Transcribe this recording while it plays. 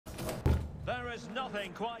There is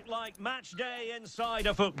nothing quite like match day inside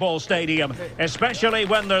a football stadium, especially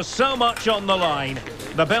when there's so much on the line.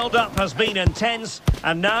 The build-up has been intense,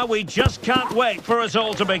 and now we just can't wait for it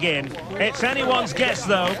all to begin. It's anyone's guess,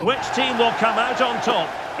 though, which team will come out on top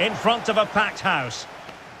in front of a packed house.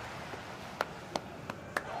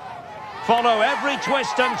 Follow every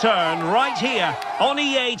twist and turn right here on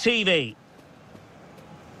EA TV.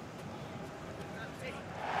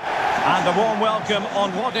 And a warm welcome on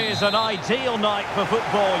what is an ideal night for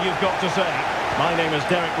football, you've got to say. My name is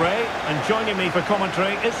Derek Ray, and joining me for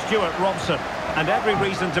commentary is Stuart Robson. And every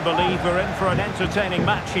reason to believe we're in for an entertaining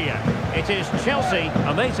match here. It is Chelsea,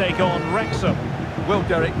 and they take on Wrexham. Well,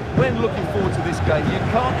 Derek, when looking forward to this game, you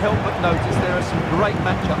can't help but notice there are some great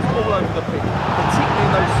matchups all over the pitch, particularly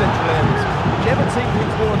in those central areas. Whichever team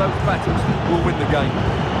wins more of those battles will win the game.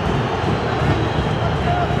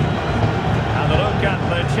 And a look at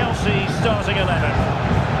the Chelsea starting 11.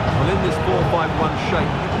 Well, in this 4-5-1 shape,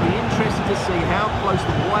 it'll be interesting to see how close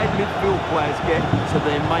the wide midfield players get to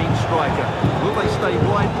their main striker. Will they stay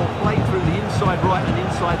wide or play through the inside right and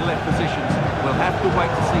inside left positions? We'll have to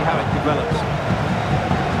wait to see how it develops.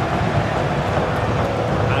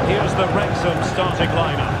 And here's the Wrexham starting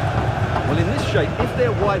lineup. Well, in this shape, if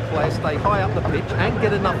their wide players stay high up the pitch and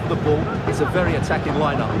get enough of the ball, it's a very attacking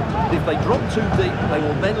lineup. But if they drop too deep, they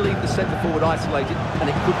will then leave the centre-forward isolated, and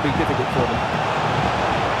it could be difficult for them.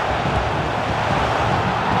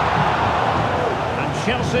 And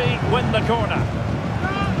Chelsea win the corner.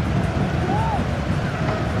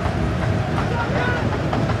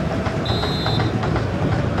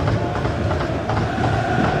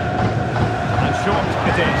 And short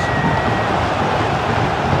it is.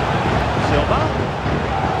 Silva.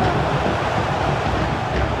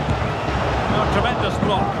 A tremendous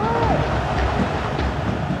block.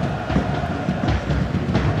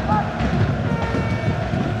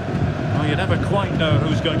 Well, you never quite know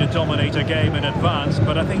who's going to dominate a game in advance,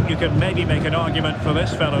 but I think you can maybe make an argument for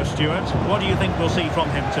this fellow, Stuart. What do you think we'll see from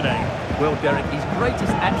him today? Well, Derek, his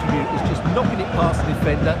greatest attribute is just knocking it past the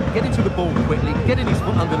defender, getting to the ball quickly, getting his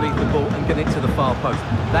foot underneath the ball and getting it to the far post.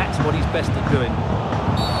 That's what he's best at doing.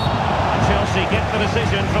 Chelsea get the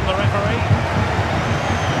decision from the referee.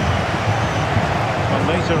 Well,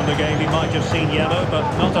 later in the game he might have seen yellow, but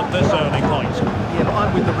not at this early point. Yeah, but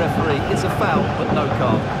I'm with the referee. It's a foul, but no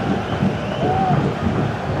card.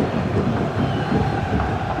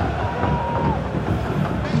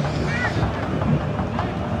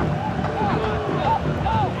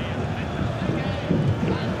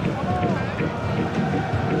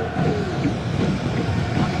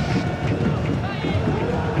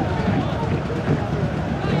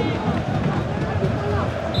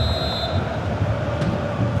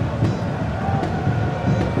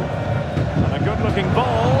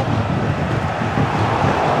 Ball.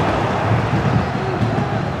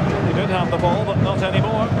 He did have the ball, but not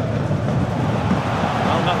anymore.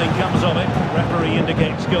 Well, nothing comes of it. Referee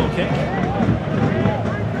indicates goal kick.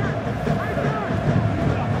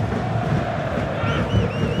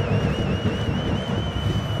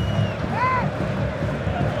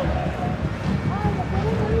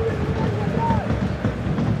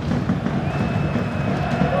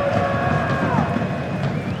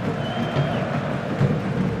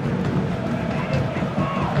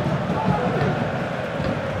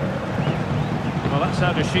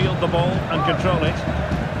 How to shield the ball and control it.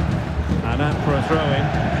 And out for a throw-in,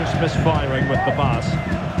 just misfiring with the pass.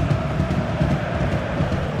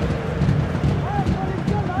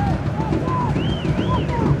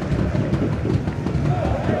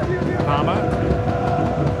 Palmer.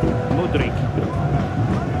 Mudryk.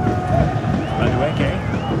 Madueke.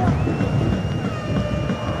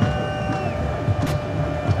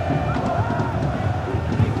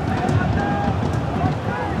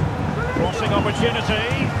 Opportunity.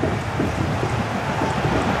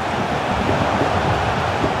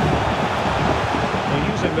 They're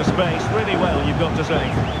using the space really well, you've got to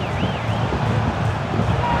say.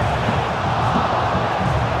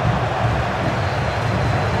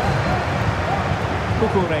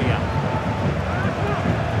 Kukureya.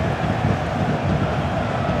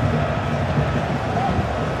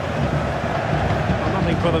 Well,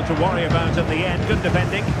 nothing for them to worry about at the end. Good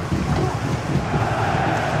defending.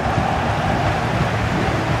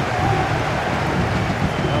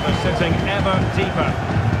 Sitting ever deeper.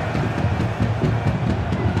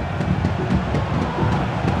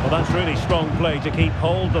 Well, that's really strong play to keep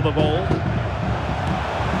hold of the ball.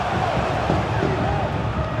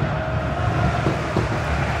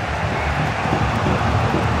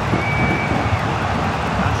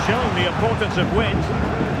 And showing the importance of wind.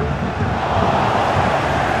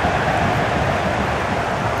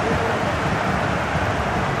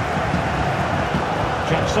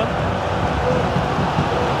 Wrexham.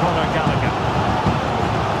 Gallagher.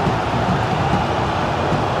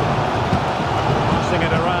 Passing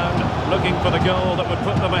it around, looking for the goal that would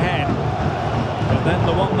put them ahead. And then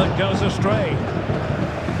the one that goes astray.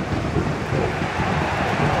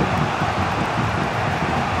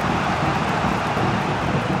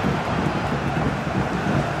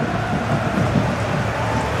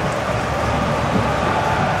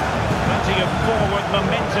 Plenty of forward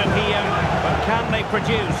momentum here, but can they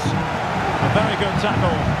produce? A very good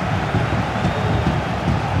tackle.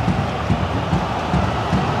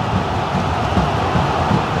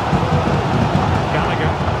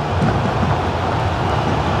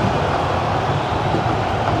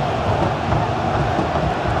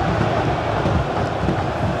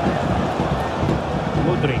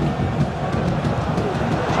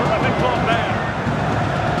 Terrific block there.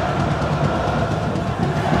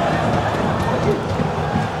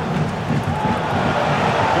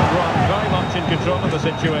 Good run, very much in control of the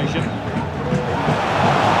situation. They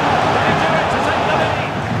do it to take the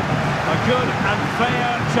lead. A good and fair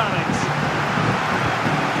challenge.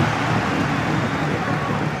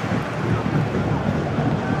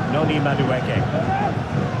 Noni Madueke.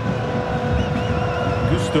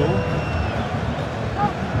 Gusto.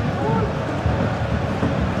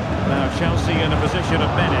 Now Chelsea in a position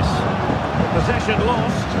of menace. Possession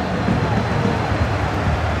lost.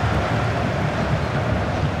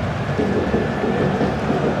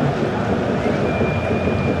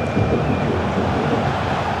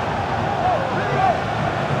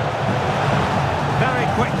 Very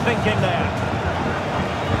quick thinking there.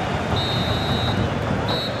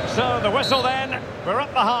 So the whistle then. We're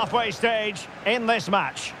at the halfway stage in this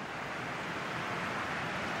match.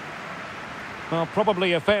 Well,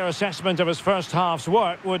 probably a fair assessment of his first half's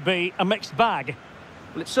work would be a mixed bag.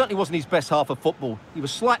 Well, it certainly wasn't his best half of football. He was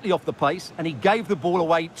slightly off the pace and he gave the ball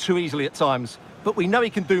away too easily at times. But we know he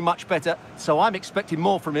can do much better, so I'm expecting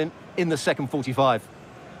more from him in the second 45.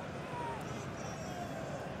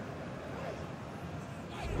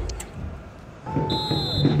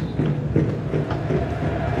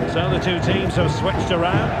 So the two teams have switched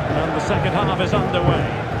around and the second half is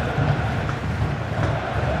underway.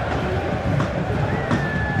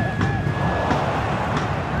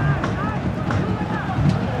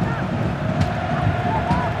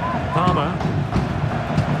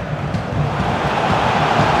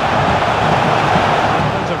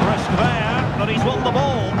 Element of risk there, but he's won the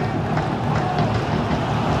ball.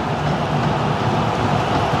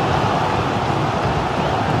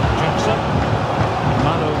 Jackson.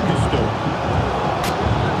 Malo Gusto.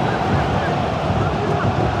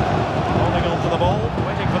 Holding on to the ball,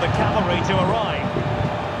 waiting for the cavalry to arrive.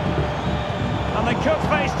 And they could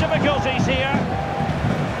face difficulties here.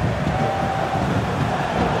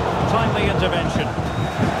 Timely intervention.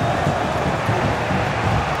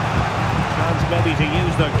 Chance maybe to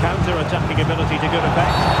use their counter-attacking ability to good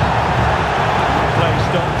effect. Play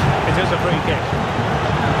stopped. It is a free kick.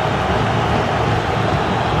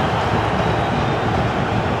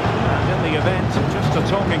 And in the event, just a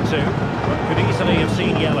talking to, but could easily have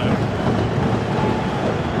seen yellow.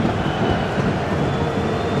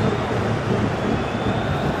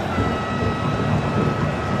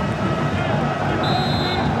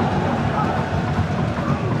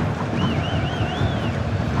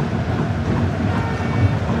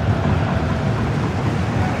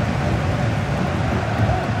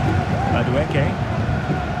 Madueke.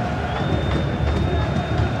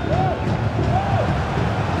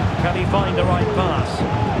 Can he find the right pass?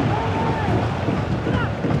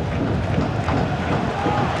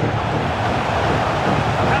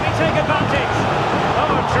 Can he take advantage?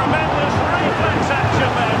 Oh, tremendous reflex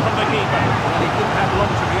action there from the keeper. Well, he didn't have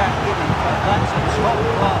long to react, did he? But that's a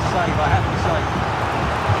top-class save, I have to say.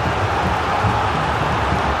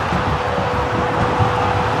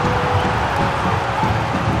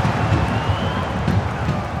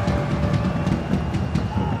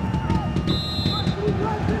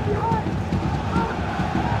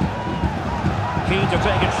 Keen to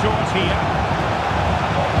take it short here.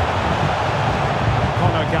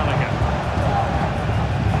 Gallagher.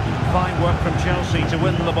 Fine work from Chelsea to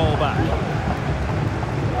win the ball back.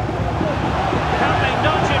 Can they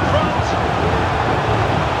nudge in front?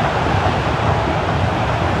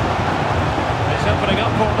 It's opening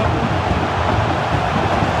up for them.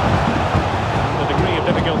 The degree of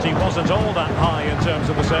difficulty wasn't all that high in terms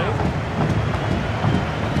of the save.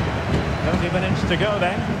 30 minutes to go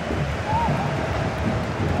then.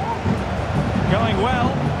 Going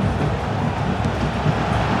well.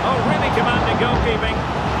 Oh, really commanding goalkeeping.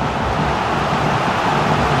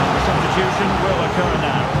 And the substitution will occur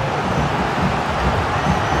now.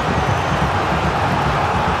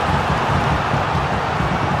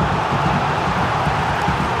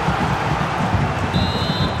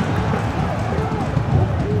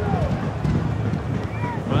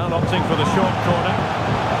 Well, opting for the short corner.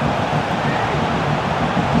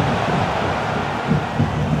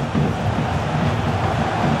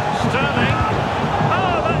 Sterling.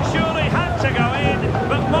 Oh, that surely had to go in,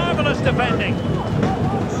 but marvellous defending. Next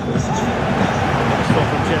ball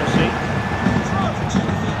from Chelsea.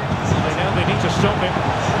 They know they need to stop him.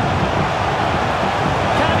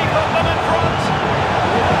 Can he put them in front?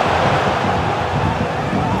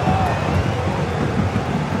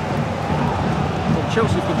 Well,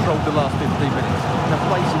 Chelsea controlled the last 15 minutes. They're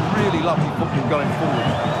playing some really lovely football going forward.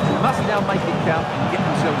 They must now make it count and get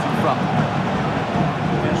themselves in front.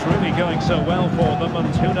 It's really going so well for them,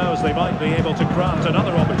 and who knows, they might be able to craft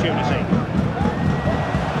another opportunity.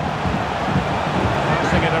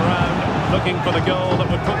 Passing it around, looking for the goal that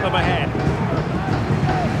would put them ahead.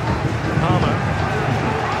 Palmer.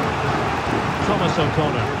 Thomas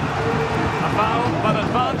O'Connor. A foul, but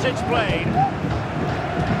advantage played.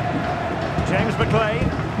 James McLean.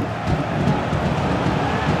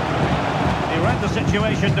 He read the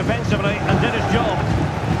situation defensively and did his job.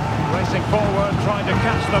 Racing forward, trying to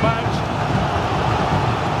catch them out.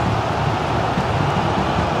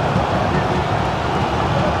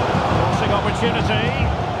 Crossing opportunity.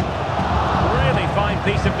 Really fine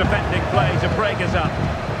piece of defending play to break us up.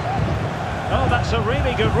 Oh, that's a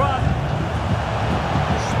really good run.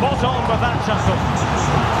 Spot on with that tackle.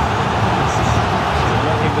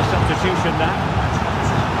 Making the substitution now.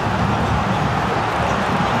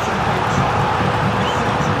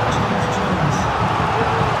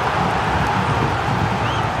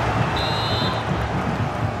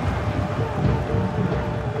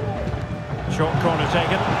 Short corner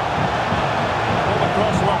taken. All the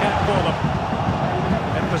cross work out for them.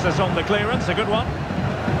 Emphasis on the clearance, a good one.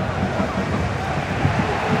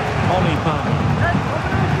 Ollie Palmer.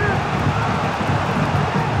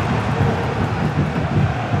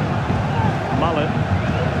 Mullen.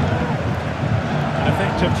 An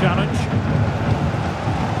effective challenge.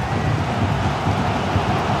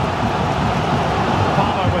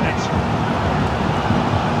 Palmer with it.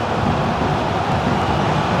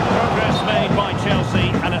 Progress made by Chelsea,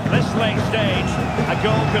 and at this late stage, a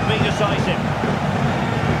goal could be decisive.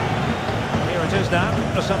 Here it is now,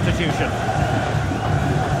 a substitution.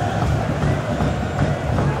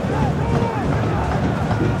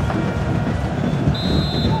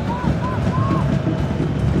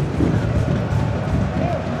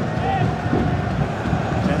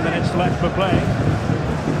 Left for play.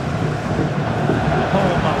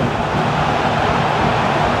 Paul Mullen.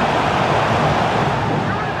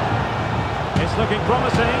 It's looking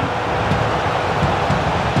promising.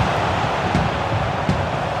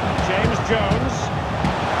 James Jones.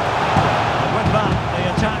 And with that, the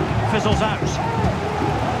attack fizzles out.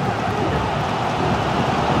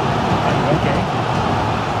 Okay.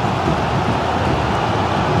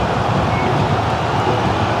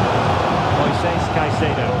 Moises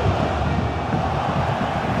Caicedo.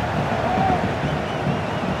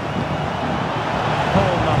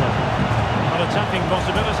 Attacking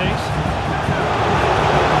possibilities.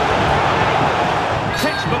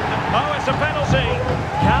 Textbook. Oh, it's a penalty.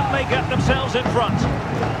 Can't they get themselves in front?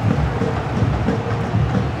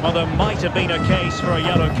 Well, there might have been a case for a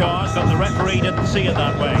yellow card, but the referee didn't see it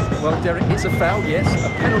that way. Well, Derek, it's a foul, yes. A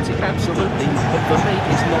penalty, absolutely. But for me,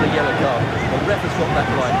 it's not a yellow card. The ref has got that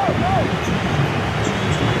right.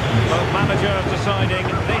 Both managers deciding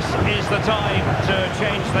this is the time to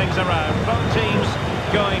change things around. Both teams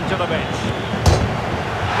going to the bench.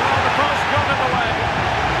 The post got in the way.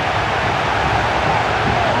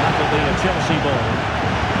 That'll be a Chelsea ball.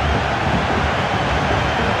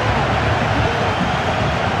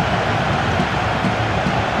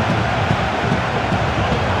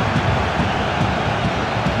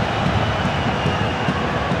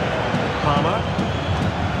 Palmer.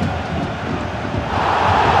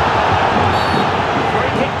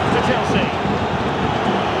 Free kick to Chelsea.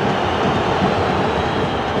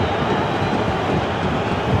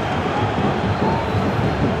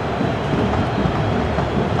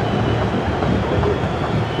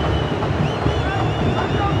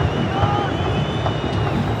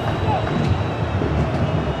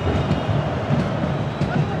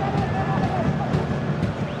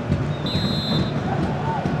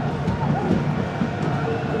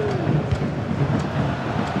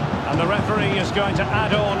 The referee is going to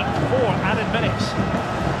add on 4 added minutes.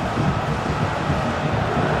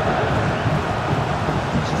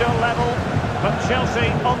 Still level, but Chelsea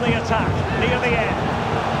on the attack, near the end.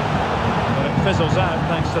 But it fizzles out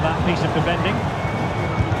thanks to that piece of defending.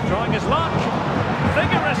 Trying his luck.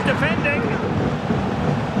 Vigorous defending.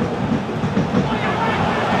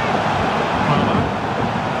 Palmer.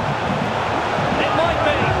 It might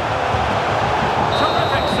be.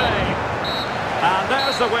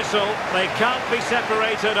 the whistle. They can't be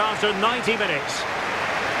separated after 90 minutes.